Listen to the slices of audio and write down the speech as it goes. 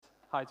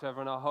Hi to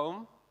everyone at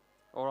home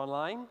or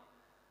online.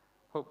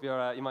 Hope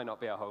you might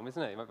not be at home,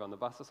 isn't it? You might be on the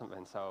bus or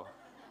something. So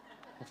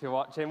if you're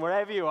watching,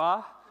 wherever you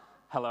are,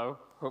 hello.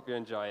 Hope you're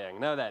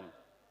enjoying. Now then,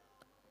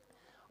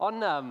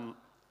 on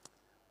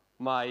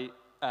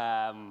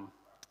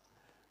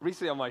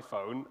recently on my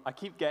phone, I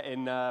keep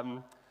getting,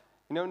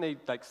 when they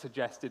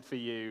suggested for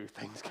you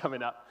things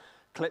coming up,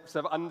 clips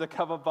of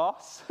Undercover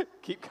Boss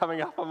keep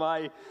coming up on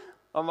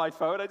my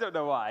phone. I don't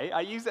know why.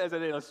 I used it as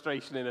an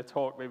illustration in a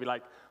talk maybe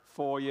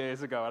 4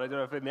 years ago, and I don't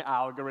know if in the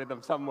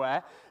algorithm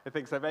somewhere it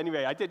thinks of.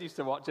 Anyway, I did used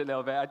to watch it a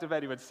little bit. I don't know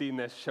if anyone's seen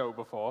this show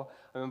before.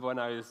 I remember when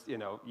I was,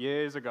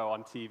 years ago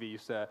on TV,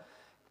 used to,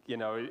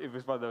 it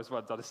was one of those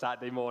ones on a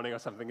Saturday morning or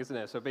something, isn't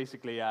it? So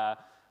basically, a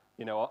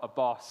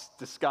boss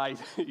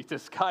he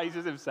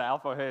disguises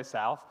himself or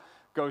herself,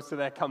 goes to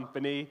their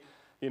company,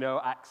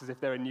 acts as if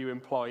they're a new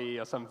employee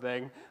or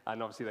something,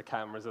 and obviously the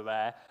cameras are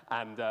there,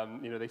 and,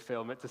 they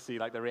film it to see,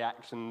 the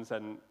reactions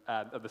and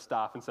of the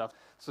staff and stuff.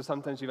 So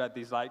sometimes you've had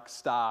these,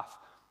 staff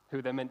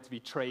who they're meant to be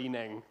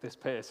training this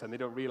person. They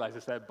don't realize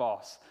it's their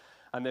boss,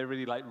 and they're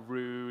really,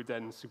 rude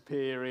and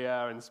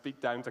superior and speak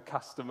down to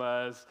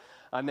customers,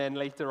 and then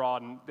later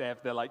on, they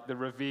have the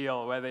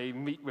reveal where they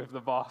meet with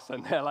the boss,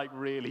 and they're,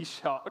 really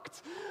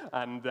shocked,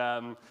 and,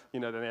 then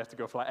they have to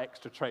go for,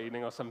 extra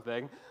training or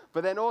something.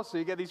 But then also,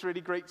 you get these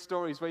really great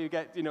stories where you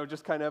get,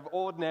 just kind of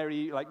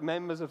ordinary,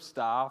 members of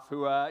staff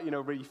who are,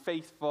 really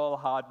faithful,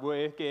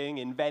 hardworking,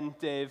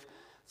 inventive,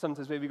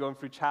 sometimes maybe going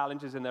through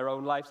challenges in their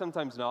own life,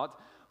 sometimes not,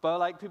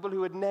 but, people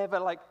who would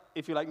never,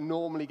 if you,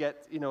 normally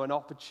get, an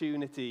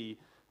opportunity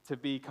to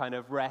be kind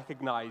of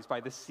recognized by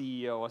the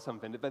CEO or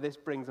something. But this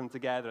brings them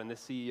together, and the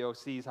CEO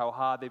sees how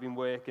hard they've been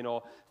working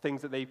or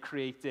things that they've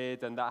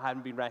created and that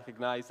hadn't been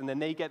recognized. And then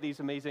they get these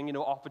amazing,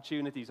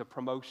 opportunities of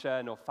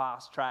promotion or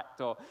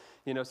fast-tracked or,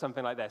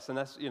 something like this. And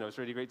that's, it's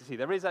really great to see.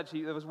 There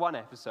was one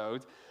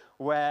episode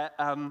where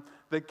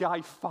the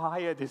guy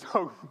fired his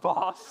own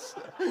boss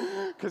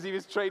because he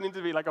was training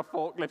to be a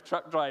forklift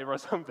truck driver or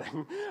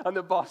something, and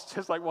the boss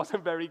just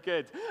wasn't very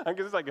good, and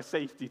because it's a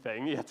safety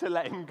thing, he had to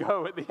let him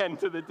go at the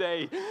end of the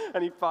day,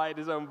 and he fired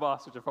his own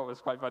boss, which I thought was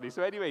quite funny.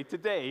 So anyway,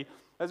 today,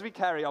 as we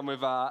carry on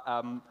with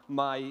our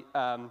my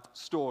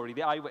story,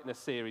 the Eyewitness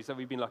series that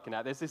we've been looking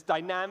at, there's this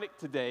dynamic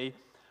today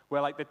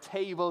where the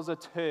tables are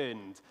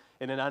turned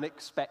in an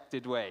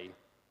unexpected way.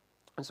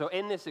 And so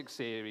in this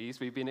series,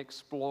 we've been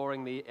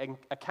exploring the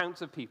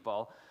accounts of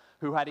people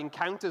who had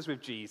encounters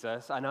with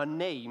Jesus and are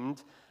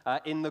named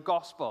in the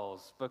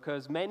Gospels,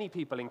 because many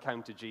people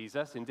encountered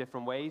Jesus in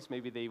different ways.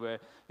 Maybe they were,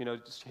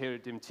 just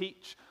heard him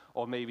teach,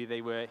 or maybe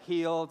they were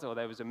healed, or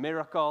there was a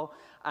miracle.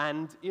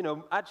 And,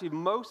 actually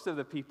most of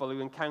the people who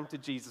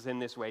encountered Jesus in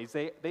this way,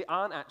 they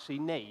aren't actually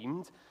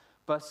named,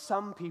 but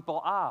some people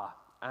are.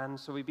 And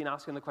so we've been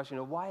asking the question,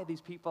 why are these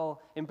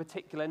people in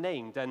particular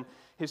named? And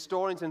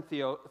historians and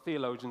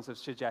theologians have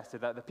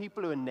suggested that the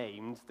people who are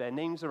named, their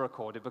names are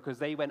recorded because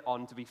they went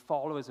on to be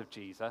followers of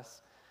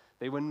Jesus.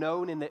 They were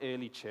known in the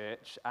early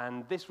church,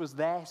 and this was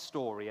their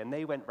story, and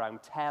they went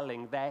around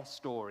telling their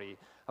story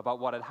about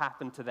what had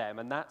happened to them,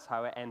 and that's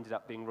how it ended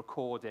up being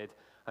recorded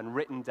and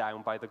written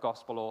down by the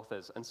gospel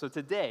authors. And so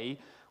today,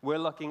 we're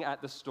looking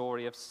at the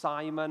story of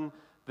Simon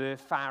the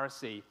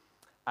Pharisee.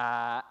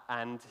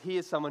 And he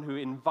is someone who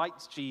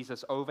invites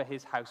Jesus over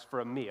his house for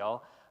a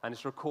meal, and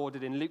it's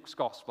recorded in Luke's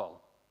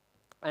gospel.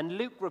 And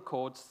Luke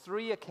records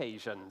 3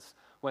 occasions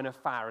when a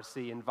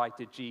Pharisee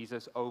invited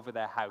Jesus over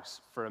their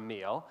house for a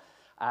meal.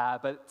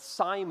 But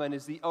Simon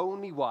is the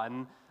only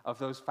one of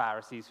those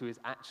Pharisees who is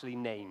actually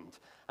named.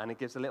 And it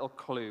gives a little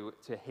clue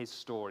to his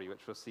story,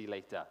 which we'll see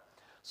later.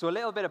 So a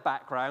little bit of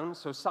background.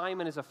 So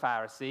Simon is a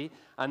Pharisee,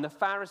 and the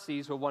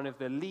Pharisees were one of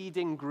the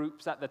leading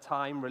groups at the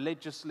time,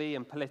 religiously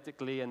and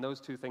politically, and those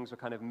two things were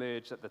kind of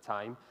merged at the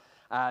time.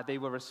 They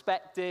were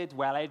respected,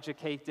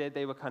 well-educated,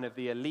 they were kind of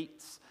the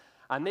elites,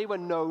 and they were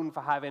known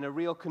for having a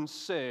real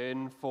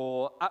concern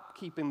for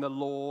upkeeping the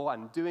law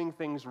and doing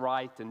things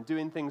right and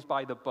doing things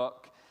by the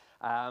book.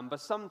 But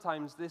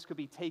sometimes this could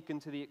be taken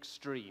to the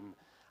extreme.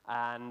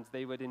 And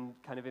they would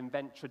kind of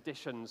invent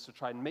traditions to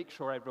try and make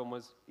sure everyone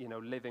was,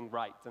 living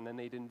right. And then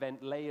they'd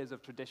invent layers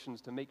of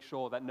traditions to make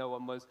sure that no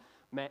one was,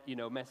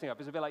 messing up.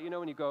 It's a bit like,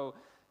 when you go,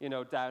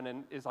 down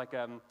and it's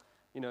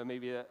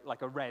maybe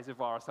a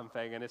reservoir or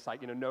something, and it's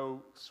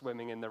no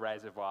swimming in the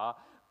reservoir.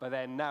 But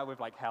then now with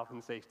health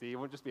and safety, it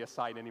won't just be a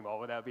sign anymore,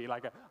 where there'll be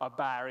a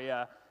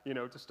barrier,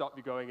 to stop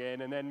you going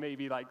in. And then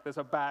maybe there's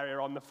a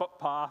barrier on the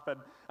footpath. And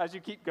as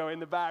you keep going,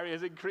 the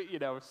barriers increase,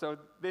 So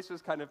this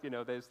was kind of,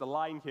 there's the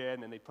line here,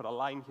 and then they put a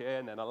line here,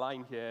 and then a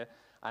line here.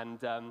 And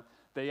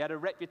they had a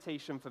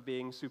reputation for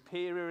being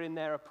superior in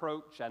their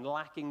approach and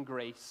lacking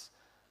grace.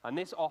 And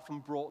this often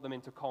brought them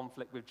into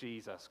conflict with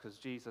Jesus, because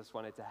Jesus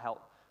wanted to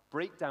help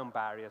break down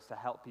barriers to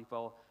help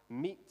people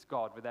meet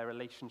God with their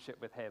relationship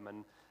with him.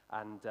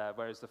 And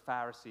whereas the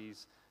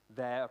Pharisees,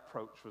 their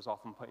approach was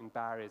often putting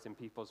barriers in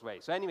people's way.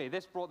 So anyway,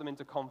 this brought them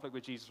into conflict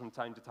with Jesus from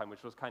time to time,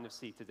 which we'll kind of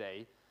see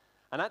today.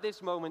 And at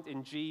this moment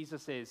in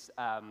Jesus'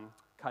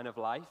 kind of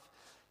life,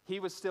 he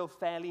was still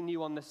fairly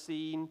new on the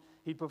scene.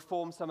 he'd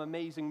performed some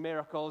amazing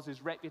miracles.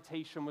 His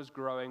reputation was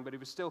growing, but he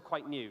was still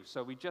quite new.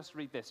 So we just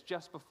read this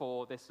just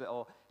before this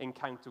little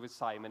encounter with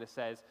Simon. It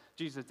says,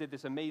 Jesus did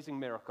this amazing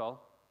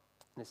miracle.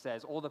 And it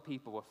says, all the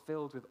people were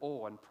filled with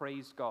awe and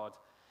praised God.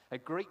 A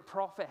great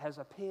prophet has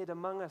appeared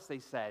among us, they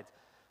said.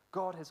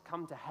 God has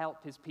come to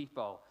help his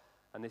people.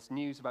 And this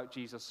news about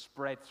Jesus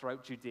spread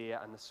throughout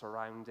Judea and the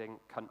surrounding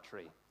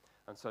country.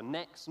 And so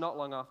next, not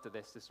long after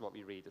this is what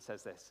we read. It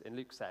says this in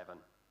Luke 7.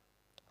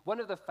 One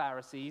of the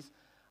Pharisees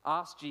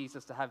asked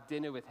Jesus to have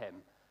dinner with him.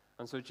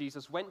 And so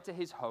Jesus went to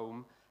his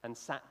home and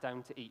sat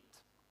down to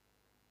eat.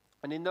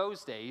 And in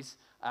those days,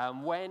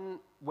 when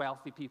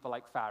wealthy people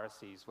like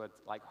Pharisees would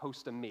like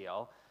host a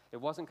meal,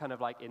 it wasn't kind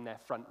of like in their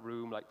front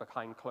room, like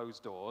behind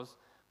closed doors,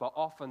 but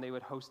often they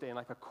would host it in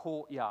like a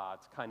courtyard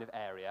kind of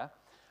area.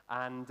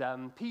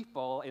 And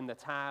people in the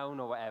town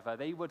or whatever,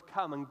 they would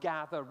come and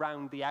gather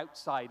around the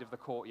outside of the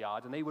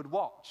courtyard, and they would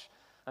watch,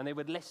 and they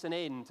would listen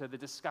in to the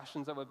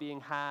discussions that were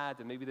being had,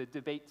 and maybe the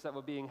debates that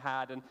were being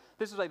had. And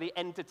this was like the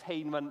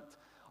entertainment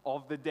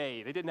of the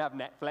day. They didn't have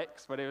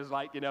Netflix, but it was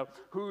like,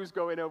 who's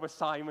going over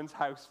Simon's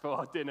house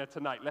for dinner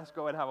tonight? Let's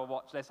go and have a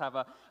watch. Let's have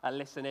a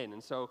listen in.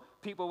 And so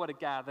people would have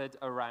gathered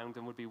around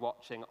and would be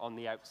watching on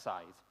the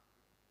outside.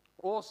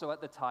 Also at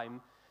the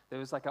time, there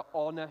was like an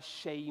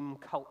honor-shame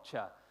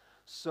culture.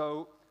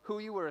 So who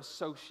you were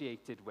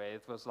associated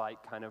with was like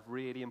kind of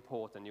really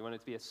important. You wanted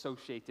to be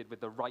associated with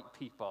the right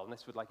people, and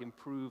this would like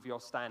improve your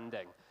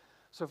standing.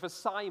 So for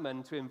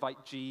Simon to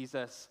invite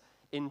Jesus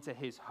into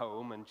his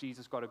home, and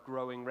Jesus got a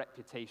growing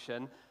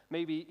reputation,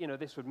 maybe,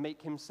 this would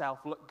make himself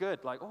look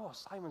good. Like, oh,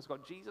 Simon's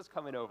got Jesus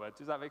coming over.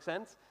 Does that make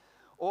sense?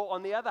 Or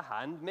on the other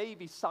hand,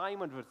 maybe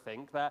Simon would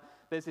think that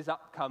there's this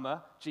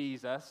upcomer,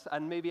 Jesus,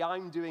 and maybe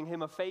I'm doing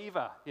him a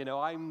favor.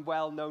 I'm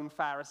well-known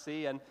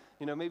Pharisee, and,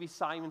 maybe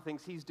Simon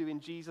thinks he's doing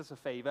Jesus a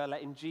favor,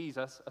 letting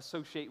Jesus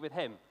associate with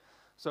him.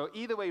 So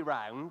either way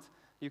round,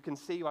 you can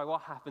see why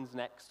what happens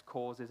next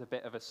causes a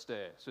bit of a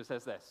stir. So it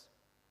says this.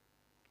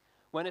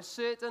 When a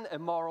certain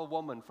immoral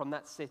woman from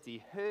that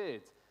city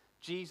heard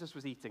Jesus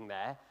was eating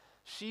there,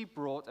 she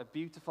brought a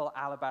beautiful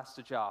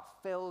alabaster jar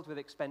filled with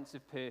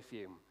expensive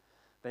perfume.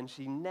 Then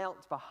she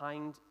knelt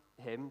behind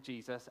him,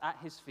 Jesus, at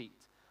his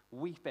feet,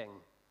 weeping.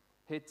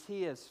 Her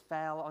tears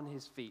fell on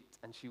his feet,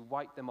 and she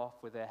wiped them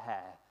off with her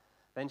hair.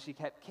 Then she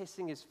kept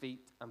kissing his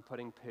feet and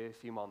putting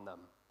perfume on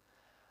them.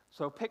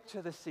 So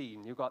picture the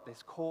scene. You've got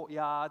this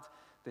courtyard,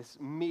 this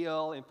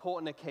meal,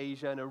 important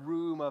occasion, a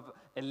room of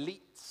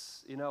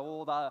elites,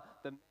 all the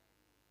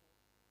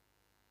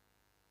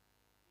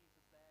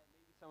Jesus there,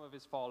 maybe some of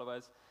his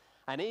followers.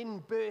 And in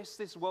bursts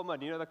this woman.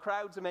 The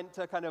crowds are meant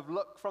to kind of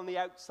look from the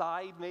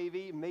outside,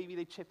 maybe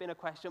they chip in a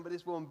question, but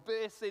this woman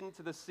bursts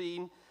into the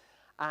scene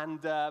and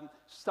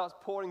starts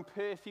pouring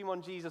perfume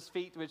on Jesus'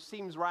 feet, which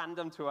seems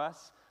random to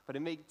us, but it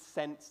made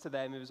sense to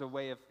them. It was a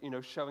way of,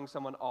 showing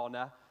someone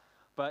honor.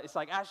 But it's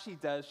like, as she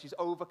does, she's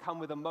overcome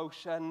with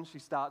emotion. She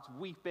starts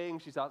weeping.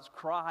 She starts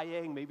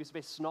crying. Maybe it's a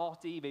bit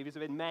snotty. Maybe it's a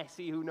bit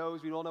messy. Who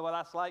knows? We all know what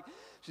that's like.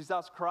 She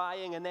starts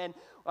crying. And then,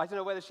 I don't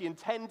know whether she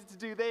intended to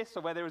do this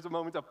or whether it was a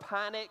moment of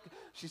panic.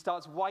 She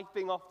starts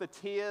wiping off the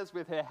tears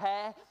with her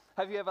hair.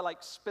 Have you ever,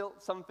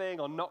 spilt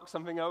something or knocked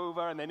something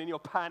over, and then in your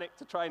panic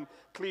to try and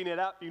clean it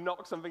up, you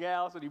knock something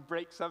else or you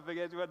break something?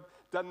 Have you had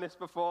done this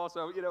before?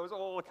 So, it was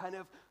all kind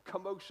of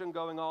commotion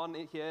going on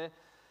here.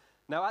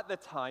 Now, at the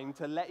time,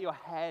 to let your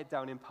hair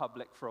down in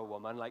public for a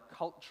woman,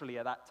 culturally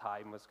at that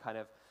time, was kind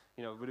of,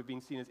 would have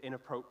been seen as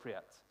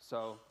inappropriate.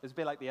 So it was a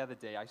bit like the other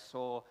day. I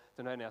don't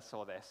know if I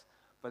saw this,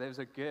 but there was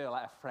a girl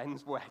at a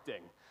friend's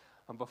wedding,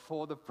 and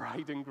before the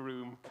bride and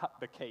groom cut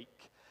the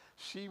cake,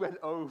 she went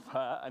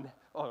over and,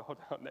 hold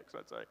on, next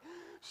one, sorry.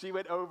 She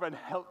went over and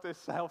helped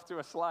herself to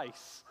a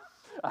slice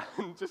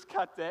and just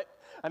cut it.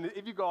 And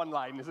if you go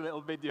online, there's a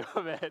little video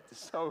of it.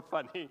 It's so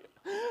funny.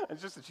 And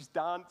she's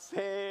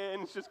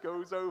dancing. She just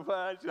goes over.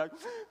 And she's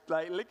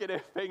like licking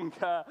her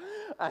finger.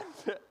 And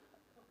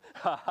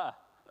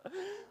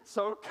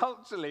so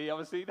culturally,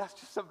 obviously, that's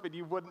just something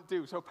you wouldn't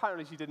do. So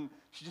apparently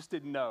she just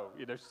didn't know.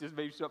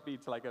 Maybe she's not been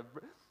to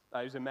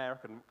it was an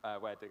American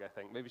wedding, I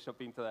think. Maybe she's not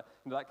been to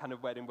that kind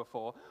of wedding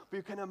before. But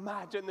you can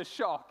imagine the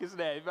shock, isn't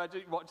it?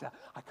 Imagine you watch that.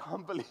 I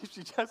can't believe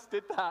she just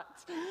did that.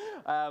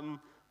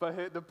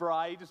 But the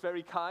bride was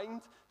very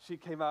kind. She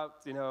came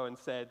out, and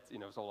said, it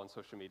was all on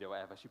social media,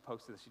 whatever. She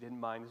posted this. She didn't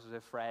mind. This was her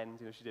friend.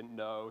 She didn't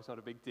know. It's not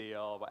a big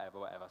deal, whatever.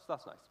 So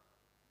that's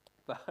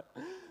nice.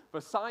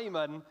 But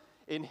Simon,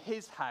 in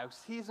his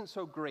house, he isn't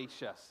so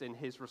gracious in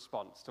his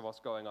response to what's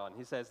going on.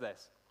 He says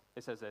this.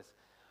 It says this.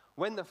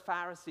 When the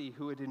Pharisee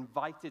who had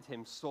invited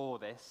him saw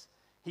this,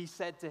 he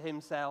said to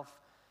himself,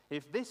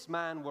 if this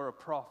man were a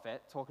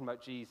prophet, talking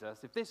about Jesus,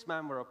 if this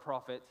man were a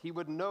prophet, he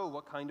would know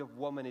what kind of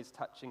woman is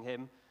touching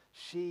him.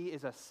 She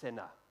is a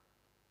sinner.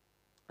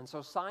 And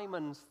so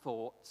Simon's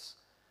thoughts,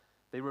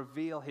 they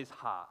reveal his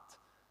heart.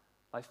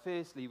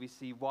 Firstly, we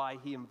see why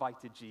he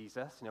invited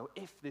Jesus.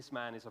 If this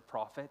man is a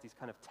prophet, he's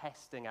kind of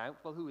testing out,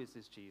 well, who is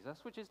this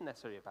Jesus? Which isn't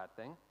necessarily a bad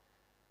thing.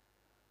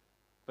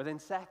 But then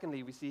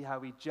secondly, we see how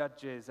he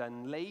judges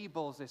and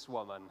labels this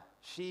woman.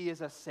 She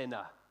is a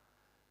sinner.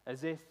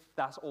 as if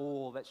that's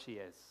all that she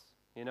is,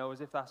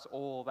 as if that's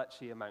all that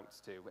she amounts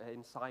to.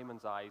 In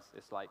Simon's eyes,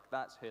 it's like,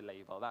 that's her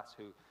label, that's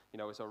who,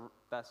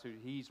 that's who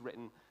he's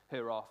written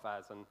her off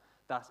as, and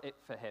that's it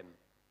for him.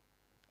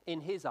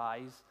 In his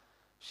eyes,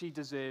 she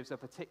deserves a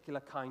particular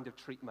kind of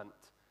treatment,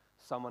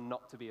 someone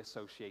not to be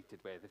associated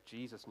with. If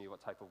Jesus knew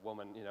what type of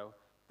woman,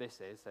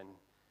 this is, then,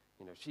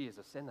 she is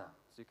a sinner.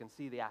 So you can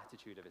see the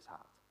attitude of his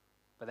heart.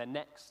 But then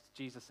next,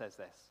 Jesus says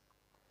this.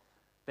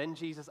 Then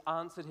Jesus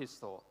answered his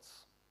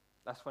thoughts.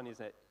 That's funny,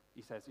 isn't it?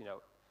 He says,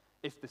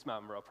 if this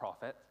man were a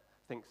prophet,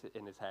 thinks it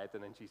in his head,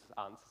 and then Jesus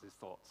answers his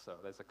thoughts. So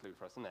there's a clue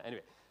for us, isn't it?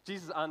 Anyway,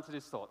 Jesus answered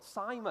his thoughts.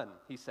 Simon,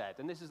 he said,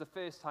 and this is the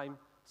first time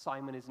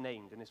Simon is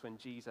named, and it's when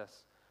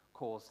Jesus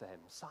calls to him.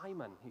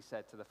 Simon, he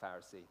said to the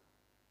Pharisee,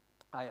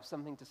 I have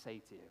something to say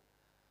to you.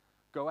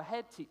 Go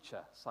ahead,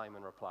 teacher,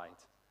 Simon replied.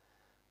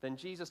 Then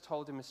Jesus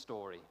told him a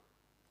story.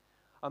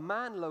 A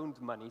man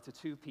loaned money to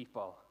two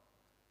people,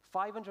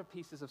 500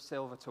 pieces of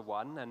silver to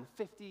one and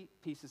 50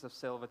 pieces of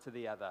silver to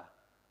the other.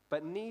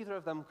 But neither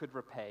of them could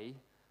repay,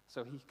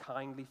 so he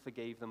kindly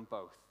forgave them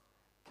both,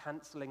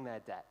 canceling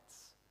their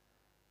debts.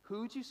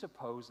 Who do you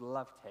suppose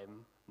loved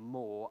him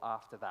more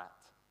after that?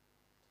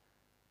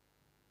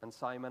 And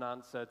Simon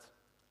answered,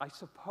 I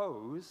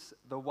suppose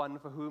the one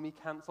for whom he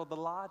cancelled the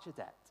larger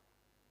debt.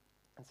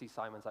 And see,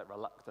 Simon's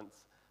reluctant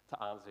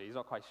to answer. He's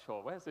not quite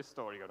sure. Where's this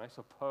story going? I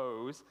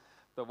suppose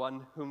the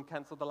one whom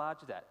cancelled the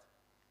larger debt.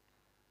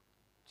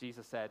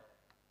 Jesus said,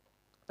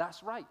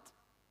 that's right.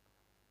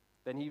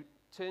 Then he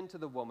turned to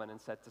the woman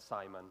and said to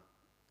Simon,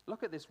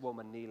 look at this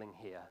woman kneeling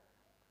here.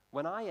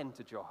 When I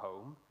entered your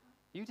home,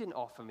 you didn't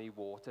offer me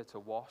water to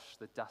wash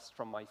the dust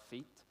from my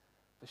feet,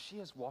 but she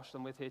has washed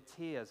them with her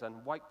tears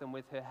and wiped them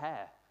with her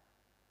hair.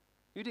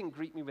 You didn't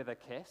greet me with a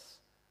kiss,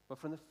 but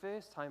from the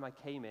first time I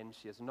came in,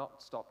 she has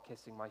not stopped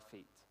kissing my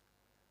feet.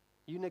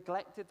 You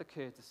neglected the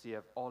courtesy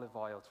of olive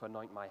oil to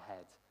anoint my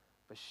head,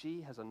 but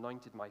she has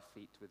anointed my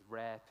feet with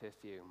rare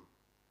perfume.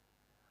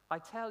 I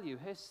tell you,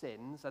 her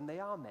sins, and they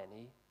are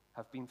many,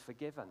 have been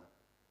forgiven,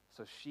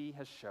 so she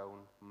has shown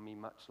me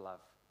much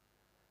love.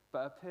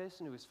 But a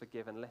person who is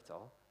forgiven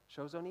little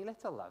shows only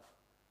little love.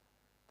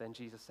 Then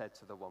Jesus said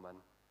to the woman,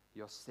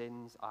 your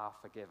sins are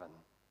forgiven.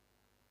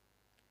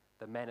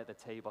 The men at the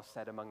table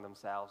said among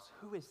themselves,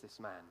 who is this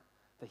man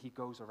that he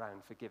goes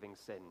around forgiving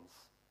sins?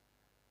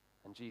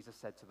 And Jesus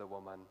said to the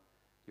woman,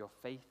 your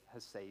faith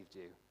has saved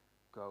you.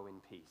 Go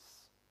in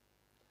peace.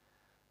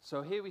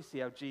 So here we see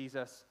how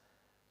Jesus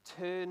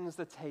turns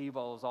the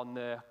tables on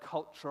the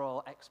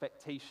cultural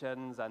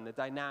expectations and the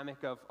dynamic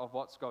of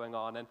what's going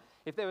on. And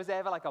if there was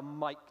ever a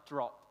mic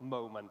drop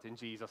moment in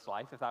Jesus'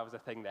 life, if that was a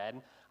thing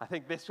then, I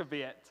think this would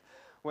be it.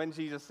 When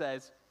Jesus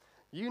says,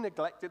 you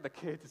neglected the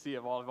courtesy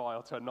of olive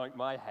oil to anoint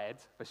my head,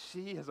 but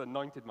she has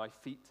anointed my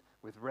feet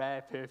with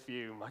rare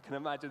perfume. I can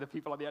imagine the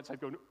people on the outside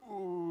going,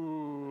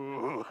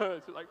 ooh.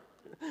 It's like,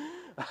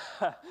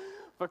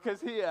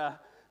 because here,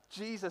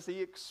 Jesus,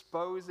 he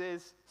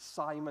exposes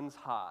Simon's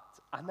heart.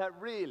 And that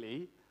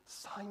really,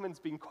 Simon's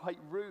been quite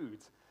rude.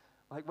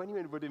 Like when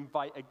you would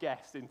invite a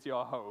guest into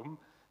your home,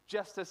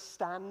 just as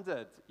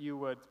standard, you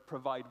would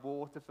provide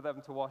water for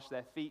them to wash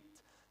their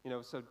feet,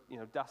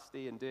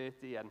 dusty and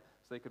dirty, and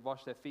so they could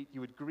wash their feet.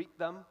 You would greet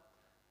them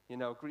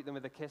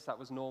with a kiss. That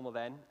was normal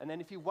then. And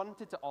then if you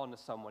wanted to honor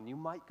someone, you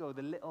might go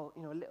a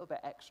little bit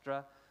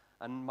extra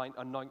and might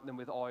anoint them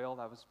with oil.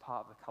 That was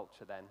part of the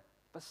culture then.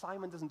 But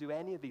Simon doesn't do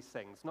any of these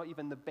things, not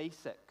even the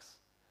basics.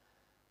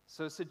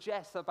 So it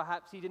suggests that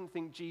perhaps he didn't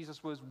think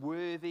Jesus was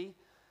worthy,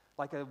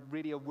 like a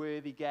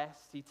worthy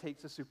guest. He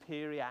takes a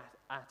superior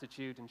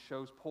attitude and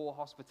shows poor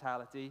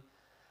hospitality.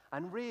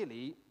 And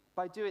really,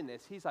 by doing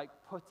this, he's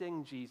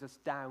putting Jesus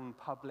down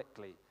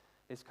publicly.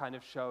 It's kind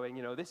of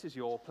showing, this is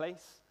your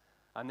place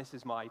and this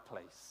is my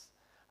place.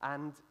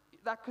 And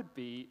that could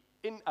be,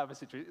 in other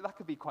situations, that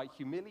could be quite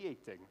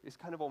humiliating. It's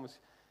kind of almost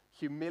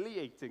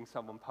humiliating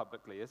someone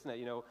publicly, isn't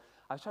it?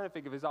 I was trying to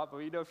think of example.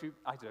 If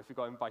you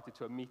got invited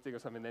to a meeting or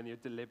something, then you're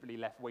deliberately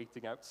left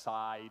waiting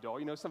outside, or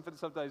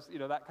sometimes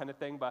that kind of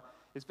thing. But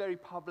it's very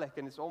public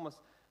and it's almost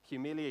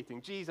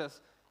humiliating.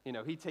 Jesus,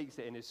 he takes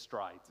it in his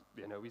stride.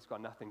 He's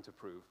got nothing to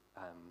prove,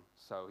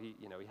 so he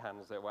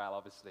handles it well,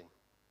 obviously.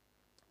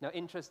 Now,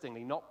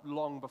 interestingly, not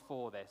long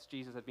before this,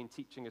 Jesus had been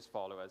teaching his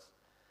followers,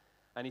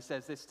 and he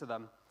says this to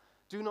them: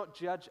 "Do not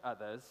judge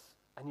others,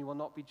 and you will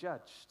not be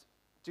judged.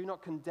 Do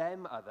not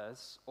condemn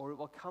others, or it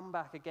will come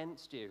back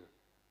against you.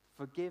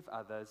 Forgive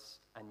others,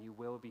 and you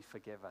will be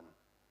forgiven."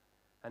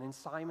 And in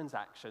Simon's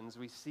actions,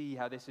 we see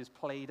how this is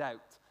played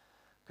out,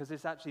 because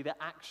it's actually the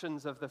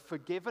actions of the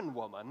forgiven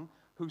woman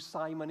who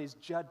Simon is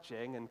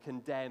judging and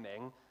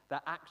condemning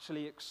that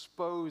actually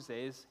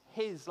exposes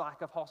his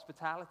lack of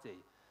hospitality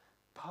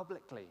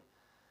publicly.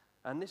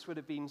 And this would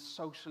have been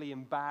socially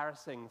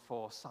embarrassing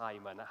for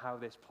Simon, how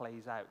this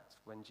plays out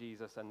when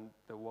Jesus and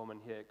the woman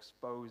here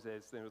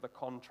exposes the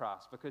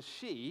contrast, because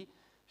she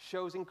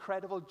shows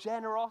incredible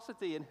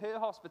generosity in her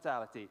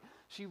hospitality.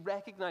 She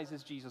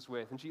recognizes Jesus'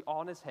 worth and she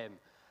honors him,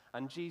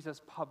 and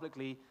Jesus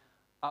publicly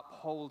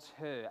upholds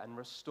her and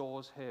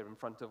restores her in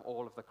front of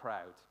all of the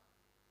crowd.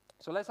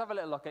 So let's have a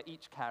little look at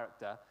each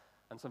character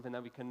and something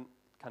that we can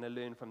kind of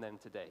learn from them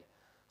today.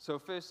 So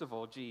first of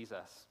all,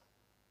 Jesus.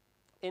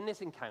 In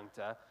this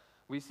encounter,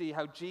 we see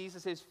how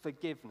Jesus'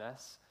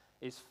 forgiveness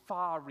is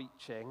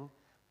far-reaching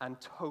and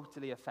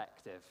totally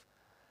effective.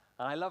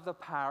 And I love the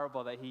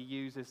parable that he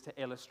uses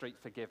to illustrate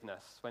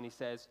forgiveness when he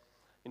says,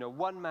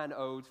 one man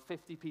owed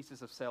 50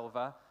 pieces of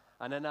silver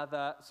and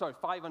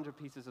 500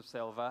 pieces of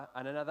silver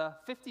and another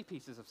 50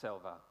 pieces of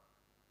silver.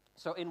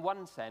 So in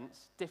one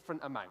sense,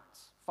 different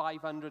amounts,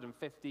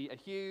 550, a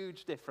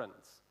huge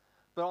difference.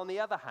 But on the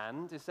other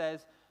hand, it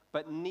says,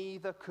 but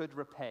neither could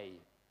repay.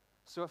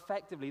 So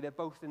effectively, they're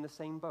both in the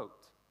same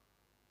boat.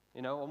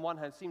 On one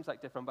hand, it seems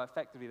like different, but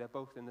effectively, they're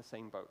both in the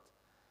same boat.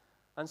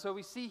 And so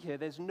we see here,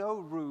 there's no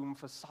room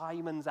for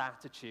Simon's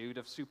attitude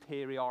of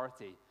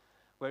superiority,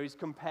 where he's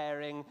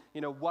comparing,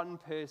 one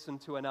person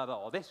to another.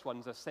 Or this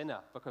one's a sinner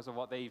because of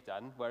what they've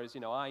done, whereas,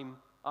 I'm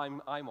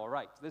all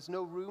right. There's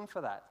no room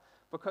for that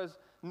because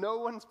no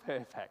one's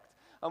perfect,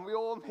 and we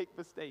all make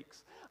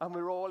mistakes, and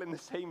we're all in the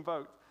same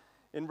boat.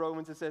 In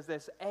Romans, it says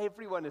this,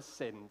 everyone has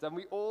sinned, and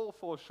we all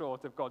fall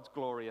short of God's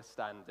glorious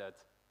standard.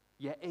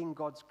 Yet in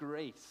God's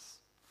grace,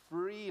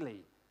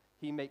 freely,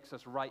 he makes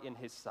us right in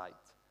his sight.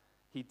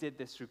 He did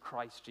this through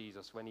Christ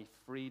Jesus when he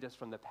freed us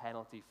from the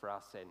penalty for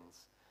our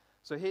sins.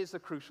 So here's the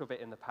crucial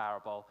bit in the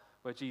parable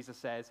where Jesus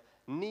says,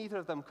 neither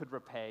of them could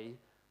repay,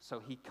 so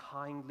he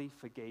kindly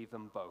forgave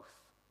them both,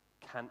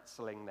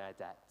 canceling their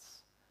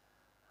debts.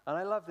 And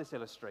I love this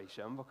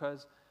illustration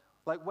because,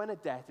 when a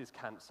debt is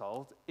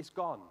cancelled, it's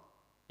gone.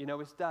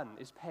 It's done,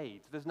 it's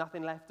paid. There's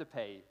nothing left to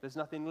pay. There's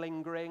nothing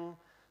lingering.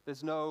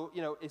 There's no,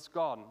 it's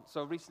gone.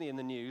 So recently in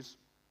the news,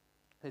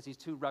 there's these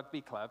two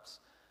rugby clubs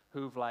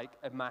who've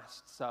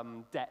amassed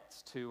some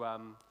debts to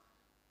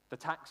the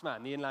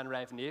taxman, the Inland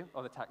Revenue,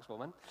 or the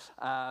taxwoman,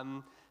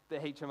 the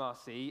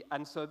HMRC.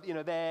 And so,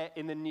 they're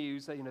in the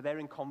news, they're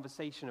in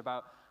conversation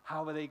about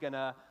how are they going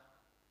to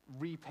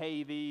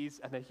repay these,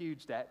 and they're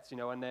huge debts,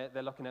 and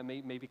they're looking at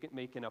maybe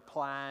making a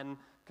plan.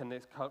 Can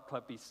this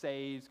club be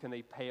saved? Can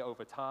they pay it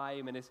over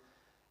time? And it's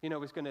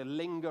going to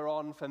linger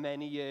on for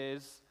many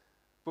years.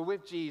 But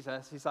with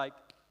Jesus, he's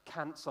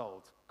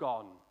cancelled,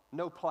 gone.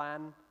 No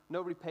plan,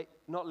 no repay,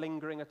 not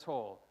lingering at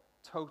all.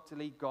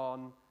 Totally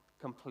gone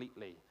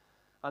completely.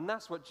 And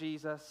that's what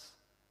Jesus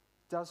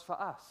does for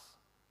us,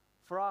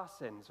 for our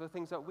sins, for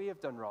things that we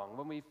have done wrong,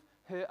 when we've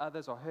hurt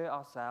others or hurt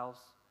ourselves.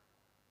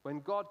 When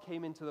God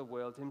came into the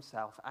world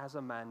himself as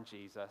a man,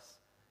 Jesus,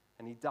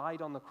 and he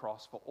died on the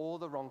cross for all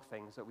the wrong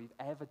things that we've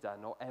ever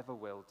done or ever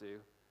will do,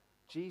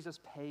 Jesus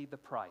paid the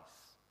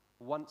price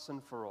once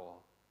and for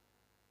all.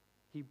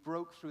 He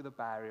broke through the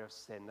barrier of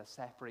sin that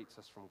separates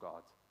us from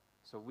God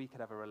so we could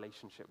have a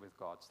relationship with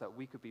God, so that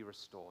we could be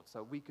restored,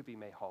 so we could be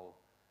made whole.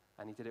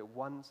 And he did it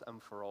once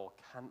and for all,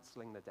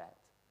 canceling the debt.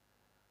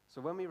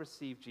 So when we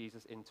receive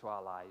Jesus into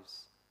our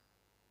lives,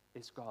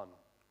 it's gone.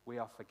 We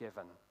are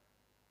forgiven.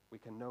 We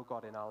can know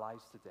God in our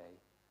lives today.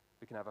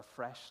 We can have a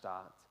fresh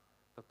start,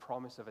 the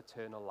promise of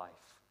eternal life,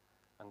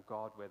 and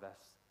God with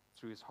us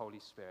through his Holy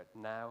Spirit,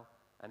 now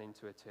and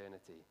into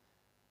eternity,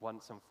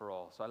 once and for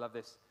all. So I love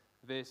this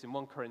verse in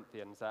 1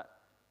 Corinthians that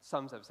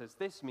sums up, says,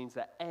 this means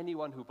that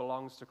anyone who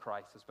belongs to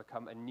Christ has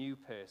become a new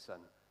person.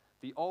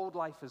 The old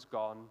life has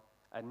gone,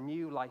 a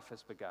new life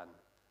has begun.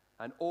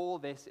 And all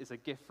this is a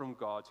gift from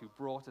God who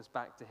brought us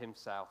back to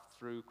himself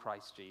through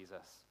Christ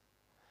Jesus.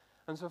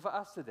 And so for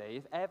us today,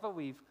 if ever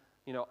we've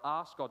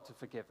asked God to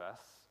forgive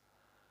us,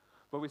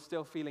 but we're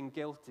still feeling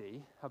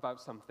guilty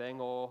about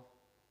something, or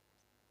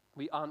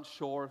we aren't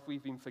sure if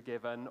we've been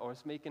forgiven, or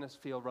it's making us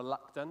feel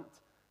reluctant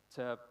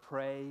to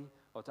pray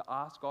or to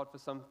ask God for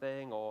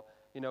something, or,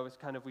 it's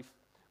kind of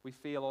we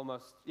feel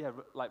almost,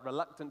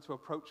 reluctant to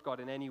approach God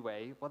in any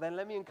way, well, then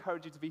let me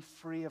encourage you to be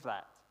free of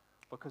that,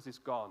 because it's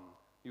gone.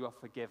 You are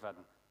forgiven.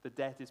 The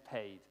debt is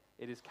paid.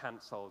 It is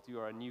canceled. You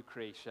are a new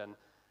creation,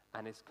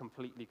 and it's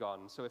completely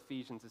gone. So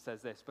Ephesians, it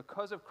says this,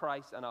 because of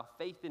Christ and our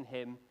faith in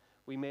him,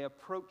 we may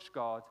approach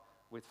God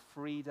with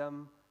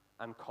freedom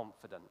and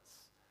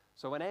confidence.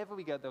 So whenever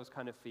we get those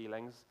kind of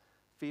feelings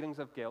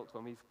of guilt,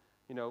 when we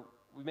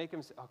make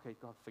them say, okay,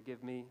 God,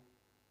 forgive me.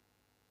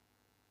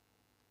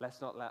 Let's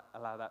not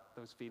allow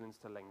those feelings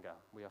to linger.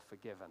 We are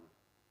forgiven,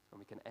 and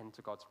we can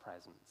enter God's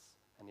presence,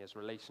 and he has a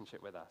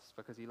relationship with us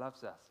because he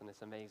loves us, and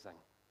it's amazing.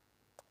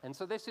 And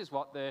so this is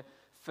what the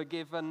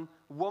forgiven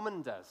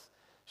woman does.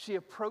 She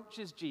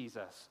approaches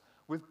Jesus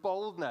with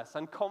boldness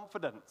and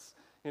confidence,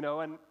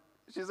 and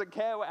she doesn't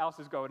care what else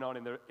is going on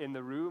in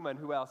the room and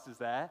who else is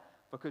there,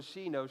 because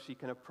she knows she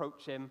can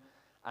approach him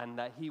and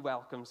that he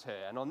welcomes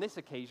her. And on this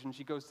occasion,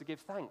 she goes to give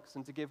thanks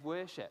and to give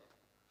worship.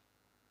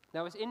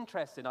 Now, it's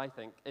interesting, I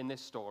think, in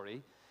this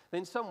story, that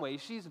in some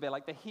ways she's a bit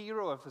like the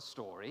hero of the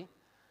story,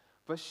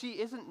 but she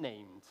isn't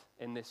named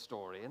in this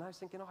story. And I was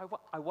thinking,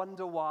 I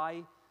wonder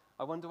why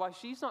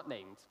she's not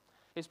named.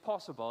 It's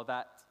possible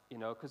that,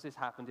 because this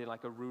happened in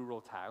a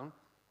rural town,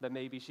 that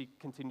maybe she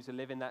continued to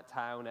live in that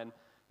town, and,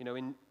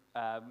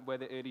 where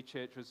the early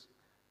church was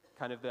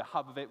kind of the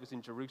hub of it was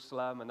in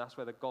Jerusalem, and that's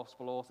where the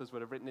gospel authors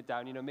would have written it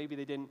down. You know, maybe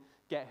they didn't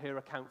get her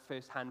account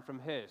firsthand from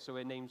her, so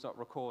her name's not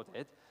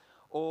recorded.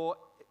 Or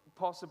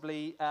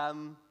possibly,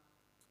 one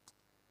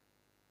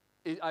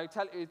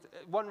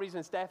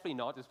reason it's definitely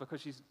not is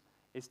because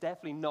it's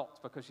definitely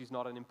not because she's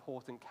not an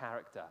important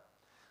character.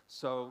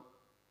 So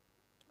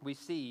we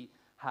see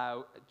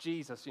how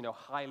Jesus,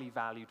 highly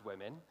valued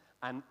women,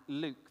 and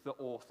Luke, the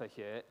author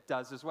here,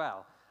 does as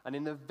well. And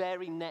in the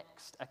very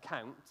next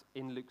account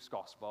in Luke's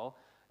gospel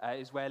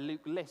is where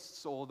Luke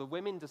lists all the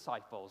women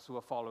disciples who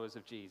are followers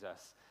of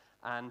Jesus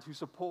and who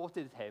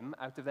supported him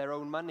out of their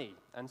own money.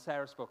 And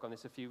Sarah spoke on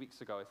this a few weeks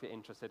ago, if you're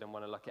interested and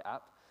want to look it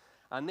up.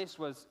 And this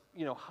was,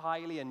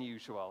 highly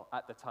unusual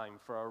at the time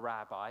for a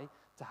rabbi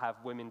to have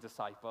women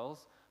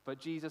disciples, but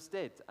Jesus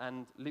did,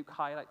 and Luke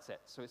highlights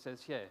it. So it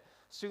says here,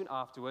 soon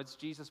afterwards,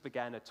 Jesus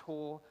began a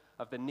tour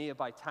of the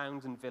nearby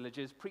towns and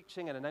villages,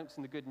 preaching and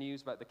announcing the good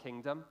news about the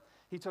kingdom.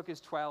 He took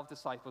his 12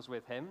 disciples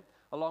with him,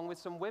 along with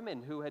some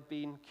women who had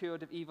been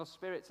cured of evil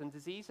spirits and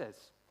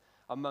diseases.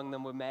 Among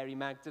them were Mary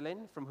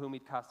Magdalene, from whom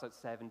he'd cast out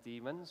 7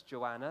 demons,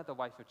 Joanna, the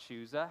wife of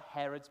Chuza,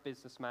 Herod's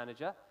business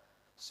manager,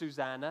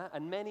 Susanna,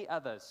 and many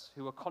others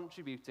who were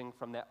contributing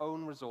from their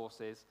own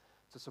resources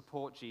to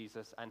support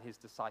Jesus and his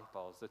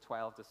disciples, the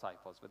 12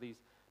 disciples. But these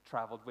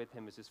traveled with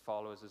him as his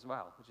followers as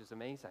well, which is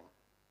amazing.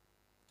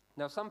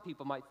 Now, some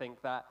people might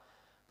think that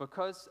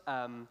because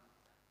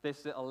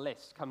this little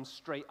list comes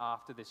straight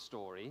after this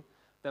story,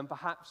 then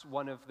perhaps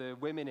one of the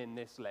women in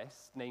this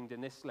list, named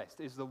in this list,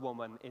 is the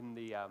woman in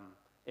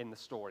the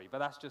story. But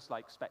that's just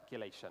like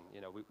speculation.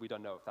 We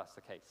don't know if that's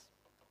the case.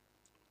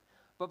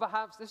 But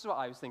perhaps, this is what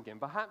I was thinking,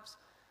 perhaps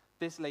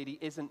this lady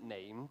isn't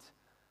named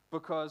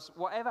because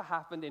whatever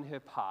happened in her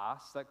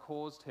past that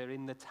caused her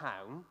in the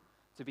town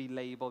to be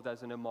labeled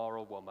as an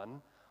immoral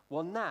woman,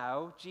 well,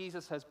 now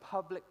Jesus has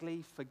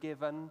publicly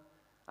forgiven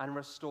and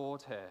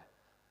restored her.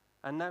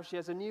 And now she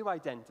has a new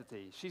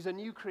identity. She's a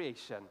new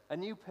creation, a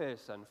new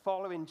person,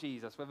 following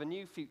Jesus with a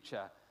new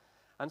future.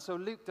 And so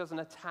Luke doesn't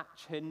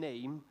attach her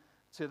name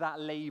to that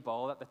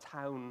label that the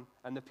town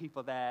and the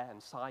people there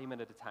and Simon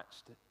had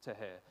attached to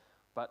her.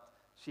 But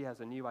she has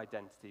a new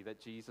identity that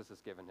Jesus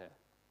has given her.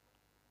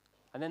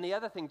 And then the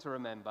other thing to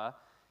remember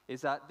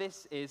is that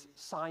this is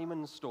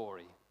Simon's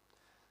story.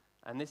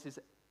 And this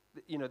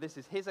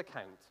is his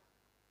account.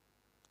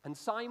 And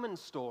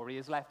Simon's story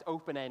is left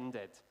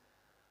open-ended.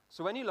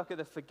 So when you look at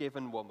the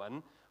forgiven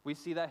woman, we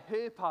see that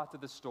her part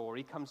of the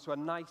story comes to a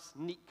nice,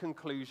 neat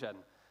conclusion.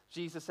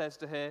 Jesus says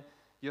to her,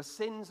 your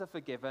sins are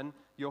forgiven,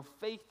 your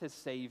faith has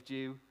saved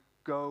you,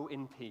 go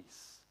in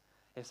peace.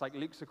 It's like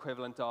Luke's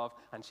equivalent of,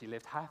 and she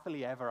lived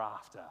happily ever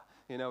after.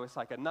 It's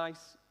like a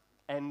nice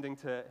ending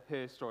to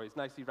her story. It's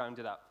nicely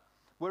rounded up.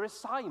 Whereas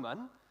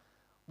Simon,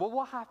 well,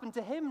 what happened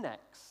to him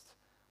next?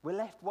 We're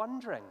left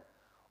wondering.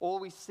 All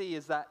we see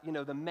is that,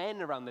 the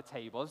men around the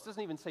table, it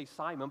doesn't even say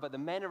Simon, but the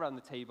men around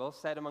the table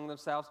said among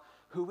themselves,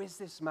 who is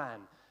this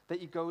man that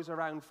he goes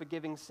around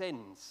forgiving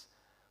sins?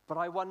 But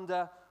I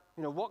wonder,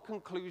 what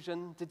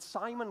conclusion did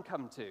Simon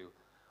come to?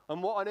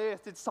 And what on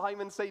earth did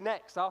Simon say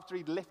next after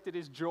he'd lifted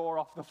his jaw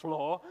off the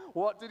floor?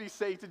 What did he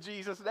say to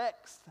Jesus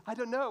next? I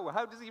don't know.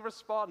 How does he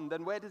respond?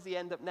 And where does he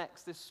end up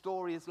next? This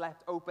story is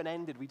left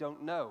open-ended. We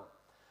don't know.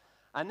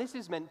 And this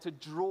is meant to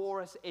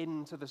draw us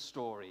into the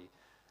story.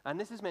 And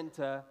this is meant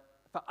to,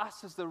 for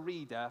us as the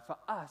reader, for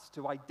us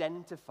to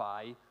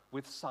identify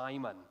with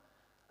Simon.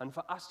 And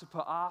for us to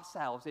put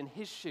ourselves in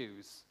his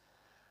shoes.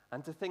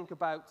 And to think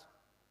about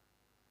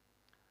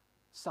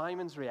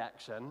Simon's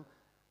reaction.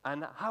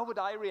 And how would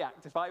I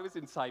react if I was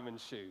in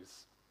Simon's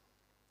shoes?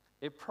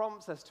 It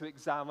prompts us to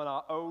examine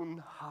our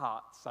own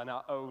hearts and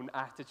our own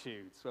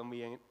attitudes when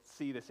we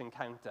see this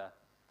encounter.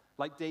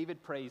 Like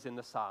David prays in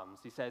the Psalms,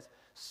 he says,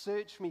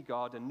 search me,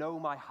 God, and know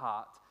my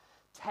heart.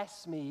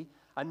 Test me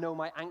and know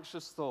my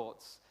anxious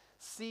thoughts.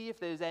 See if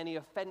there's any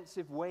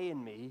offensive way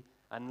in me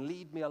and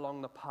lead me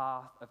along the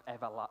path of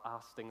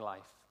everlasting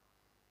life.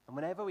 And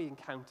whenever we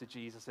encounter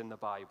Jesus in the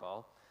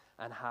Bible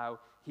and how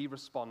he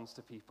responds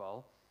to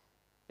people,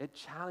 it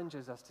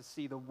challenges us to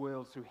see the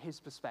world through his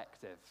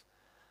perspective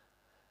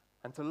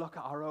and to look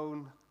at our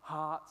own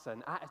hearts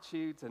and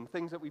attitudes and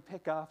things that we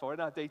pick up or in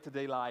our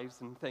day-to-day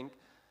lives and think,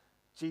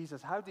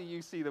 Jesus, how do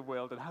you see the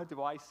world and how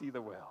do I see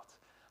the world?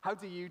 How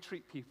do you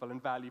treat people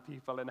and value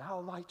people and how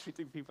am I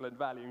treating people and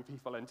valuing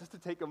people? And just to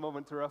take a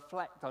moment to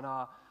reflect on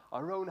our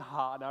own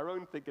heart and our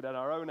own thinking and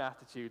our own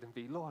attitude and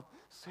be, Lord,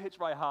 search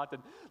my heart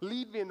and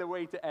lead me in the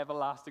way to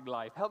everlasting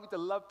life. Help me to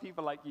love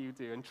people like you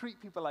do and treat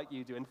people like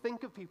you do and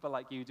think of people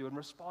like you do and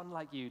respond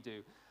like you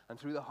do. And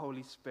through the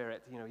Holy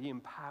Spirit, he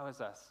empowers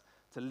us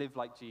to live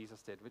like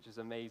Jesus did, which is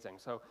amazing.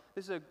 So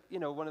this is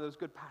one of those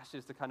good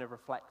passages to kind of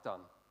reflect on.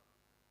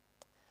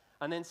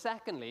 And then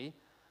secondly,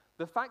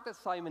 the fact that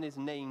Simon is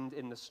named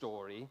in the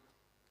story,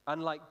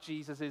 unlike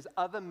Jesus'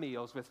 other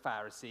meals with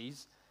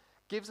Pharisees,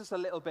 gives us a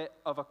little bit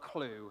of a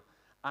clue.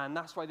 And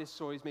that's why this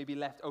story is maybe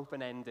left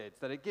open-ended,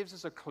 that it gives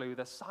us a clue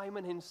that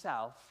Simon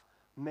himself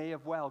may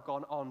have well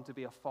gone on to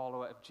be a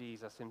follower of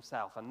Jesus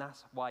himself. And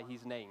that's why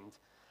he's named.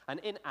 And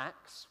in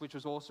Acts, which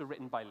was also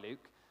written by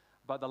Luke,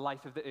 about the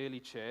life of the early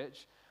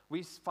church,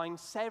 we find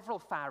several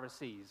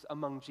Pharisees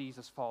among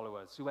Jesus'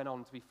 followers who went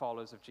on to be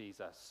followers of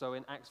Jesus. So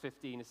in Acts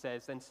 15, it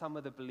says, then some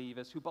of the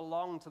believers who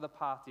belonged to the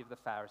party of the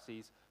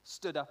Pharisees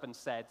stood up and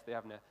said, they're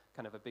having a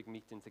kind of a big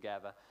meeting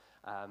together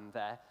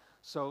there.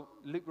 So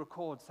Luke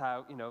records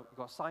how, you've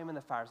got Simon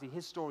the Pharisee,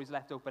 his story's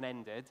left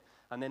open-ended,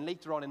 and then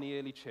later on in the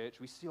early church,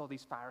 we see all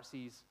these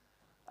Pharisees,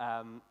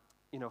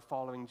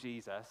 following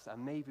Jesus,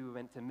 and maybe we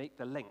went to make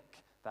the link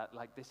that,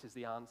 like, this is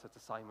the answer to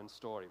Simon's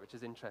story, which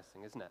is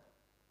interesting, isn't it?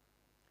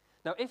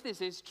 Now, if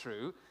this is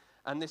true,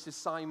 and this is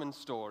Simon's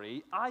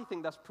story, I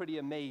think that's pretty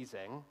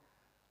amazing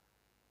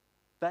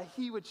that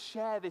he would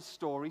share this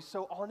story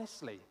so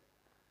honestly.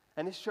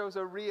 And it shows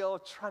a real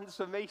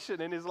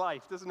transformation in his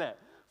life, doesn't it?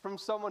 From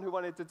someone who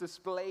wanted to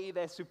display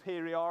their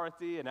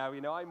superiority and how,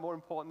 I'm more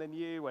important than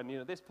you, and,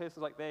 this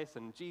person's like this,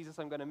 and Jesus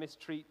I'm going to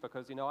mistreat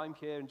because, I'm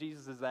here and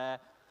Jesus is there,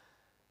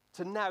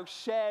 to now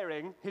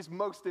sharing his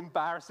most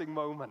embarrassing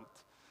moment,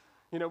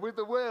 with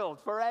the world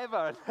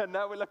forever. And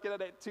now we're looking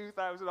at it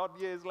 2,000 odd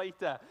years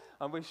later,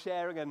 and we're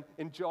sharing and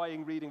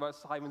enjoying reading about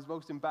Simon's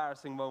most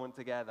embarrassing moment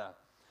together.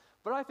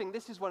 But I think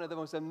this is one of the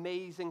most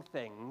amazing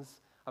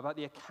things about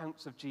the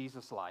accounts of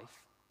Jesus'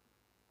 life,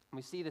 and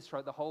we see this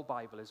throughout the whole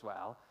Bible as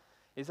well,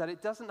 is that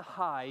it doesn't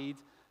hide,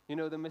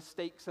 the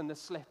mistakes and the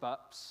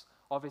slip-ups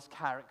of his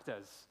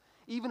characters,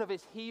 even of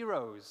his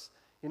heroes.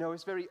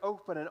 It's very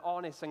open and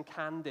honest and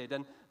candid,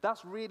 and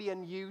that's really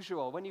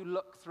unusual when you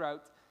look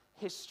throughout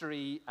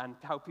history and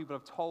how people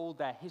have told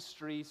their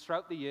histories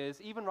throughout the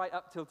years, even right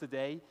up till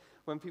today,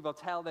 when people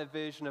tell their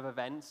version of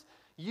events.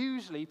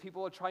 Usually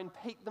people will try and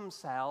paint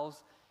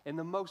themselves in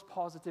the most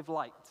positive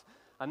light.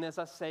 And there's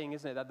that saying,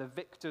 isn't it, that the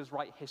victors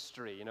write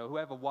history.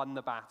 Whoever won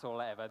the battle or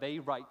whatever, they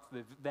write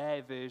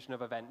their version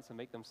of events and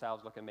make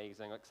themselves look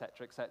amazing,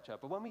 etc., etc.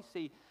 But when we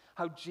see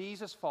how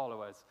Jesus'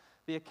 followers,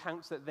 the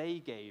accounts that they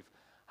gave,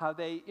 how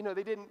they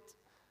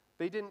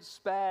didn't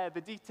spare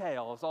the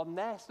details on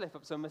their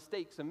slip-ups and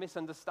mistakes and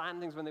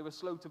misunderstandings when they were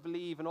slow to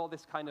believe and all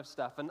this kind of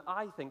stuff. And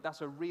I think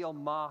that's a real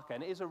marker,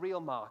 and it is a real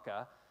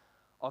marker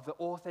of the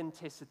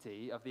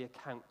authenticity of the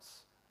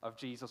accounts of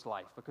Jesus'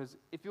 life. Because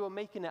if you were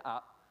making it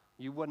up,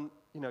 you would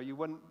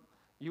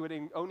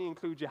only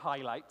include your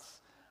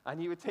highlights,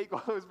 and you would take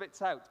all those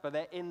bits out, but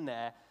they're in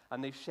there,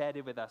 and they've shared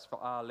it with us for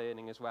our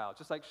learning as well.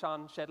 Just like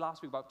Sean shared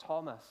last week about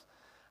Thomas,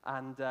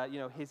 and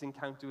his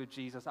encounter with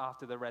Jesus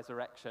after the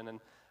resurrection, and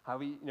how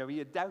he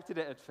had doubted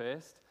it at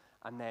first,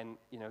 and then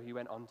he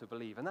went on to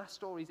believe. And that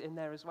story's in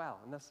there as well,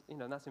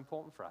 and that's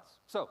important for us.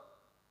 So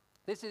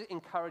this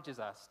encourages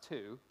us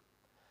too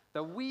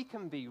that we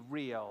can be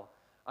real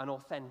and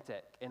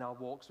authentic in our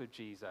walks with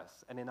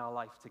Jesus and in our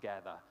life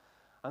together,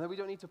 and that we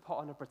don't need to put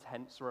on a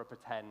pretense or a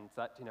pretend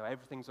that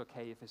everything's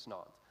okay if it's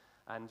not,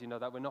 and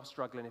that we're not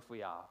struggling if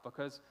we are,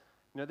 because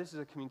this is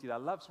a community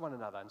that loves one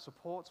another and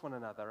supports one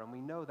another, and we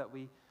know that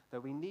we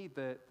need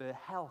the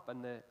help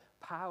and the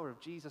power of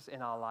Jesus in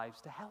our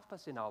lives to help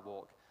us in our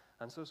walk.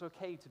 And so it's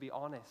okay to be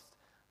honest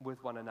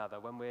with one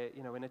another when we're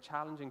in a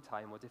challenging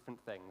time or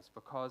different things,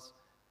 because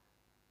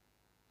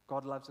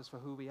God loves us for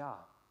who we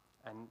are.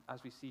 And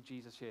as we see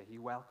Jesus here, he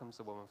welcomes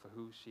the woman for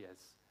who she is,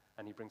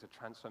 and he brings a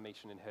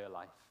transformation in her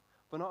life.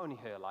 But not only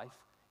her life,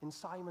 in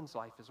Simon's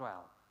life as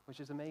well, which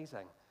is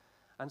amazing.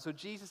 And so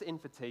Jesus'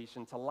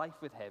 invitation to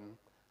life with him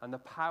and the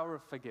power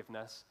of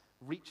forgiveness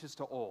reaches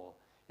to all.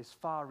 It's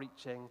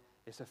far-reaching,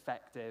 it's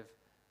effective,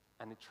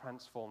 and it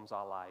transforms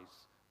our lives.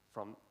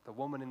 From the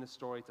woman in the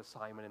story to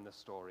Simon in the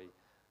story,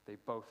 they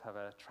both have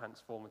a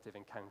transformative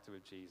encounter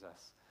with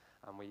Jesus.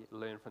 And we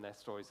learn from their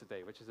stories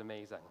today, which is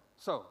amazing.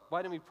 So,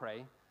 why don't we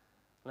pray?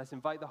 Let's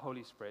invite the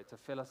Holy Spirit to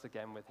fill us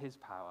again with his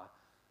power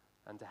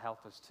and to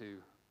help us to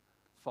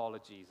follow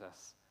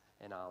Jesus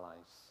in our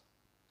lives.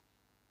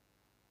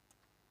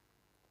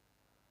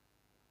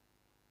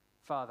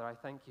 Father, I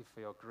thank you for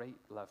your great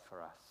love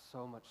for us,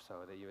 so much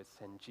so that you would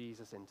send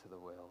Jesus into the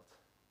world,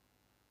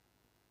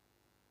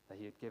 that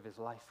he would give his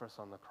life for us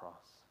on the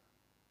cross,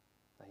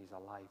 that he's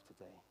alive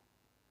today,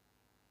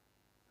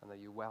 and that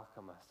you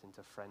welcome us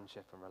into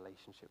friendship and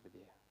relationship with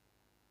you.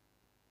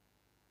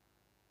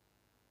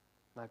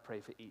 And I pray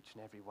for each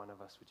and every one of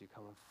us, would you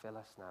come and fill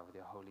us now with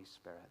your Holy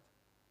Spirit?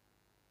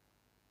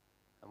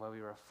 And when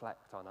we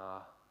reflect on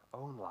our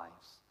own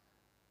lives,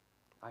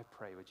 I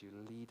pray, would you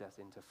lead us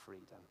into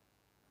freedom?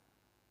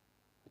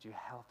 Would you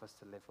help us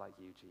to live like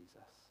you,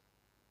 Jesus?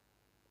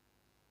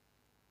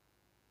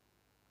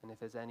 And if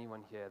there's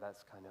anyone here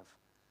that's kind of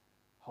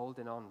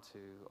holding on to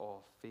or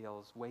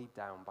feels weighed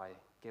down by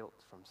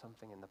guilt from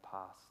something in the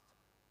past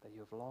that you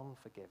have long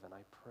forgiven,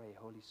 I pray,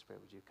 Holy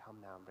Spirit, would you come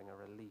now and bring a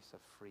release of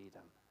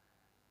freedom,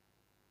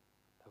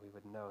 that we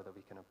would know that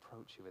we can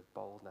approach you with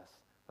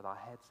boldness, with our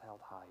heads held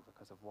high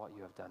because of what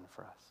you have done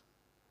for us.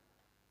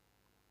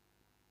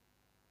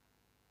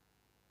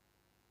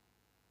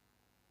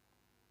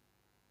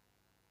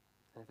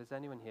 And if there's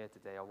anyone here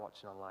today or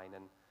watching online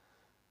and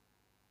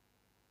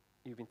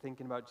you've been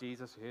thinking about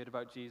Jesus, you heard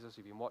about Jesus,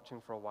 you've been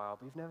watching for a while,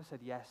 but you've never said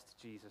yes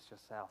to Jesus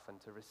yourself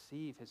and to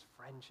receive his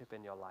friendship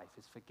in your life,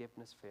 his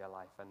forgiveness for your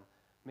life, and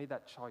made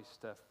that choice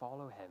to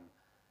follow him,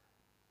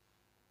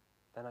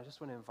 then I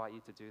just want to invite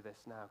you to do this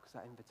now, because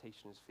that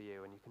invitation is for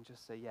you, and you can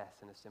just say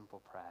yes in a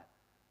simple prayer.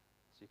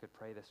 So you could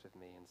pray this with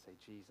me and say,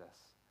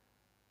 Jesus,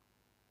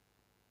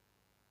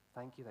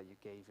 thank you that you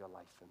gave your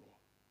life for me.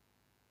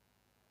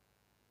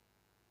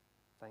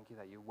 Thank you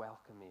that you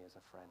welcome me as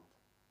a friend.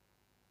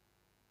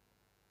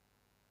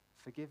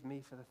 Forgive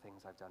me for the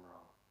things I've done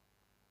wrong.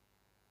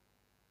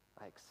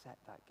 I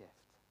accept that gift.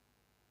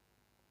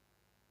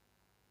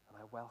 And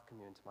I welcome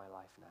you into my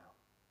life now.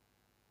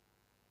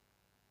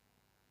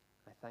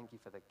 I thank you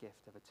for the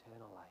gift of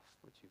eternal life,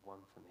 which you've won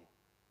for me.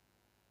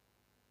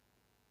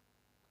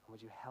 And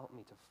would you help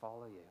me to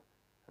follow you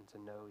and to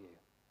know you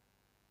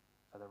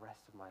for the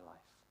rest of my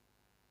life?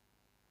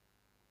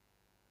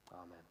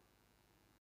 Amen.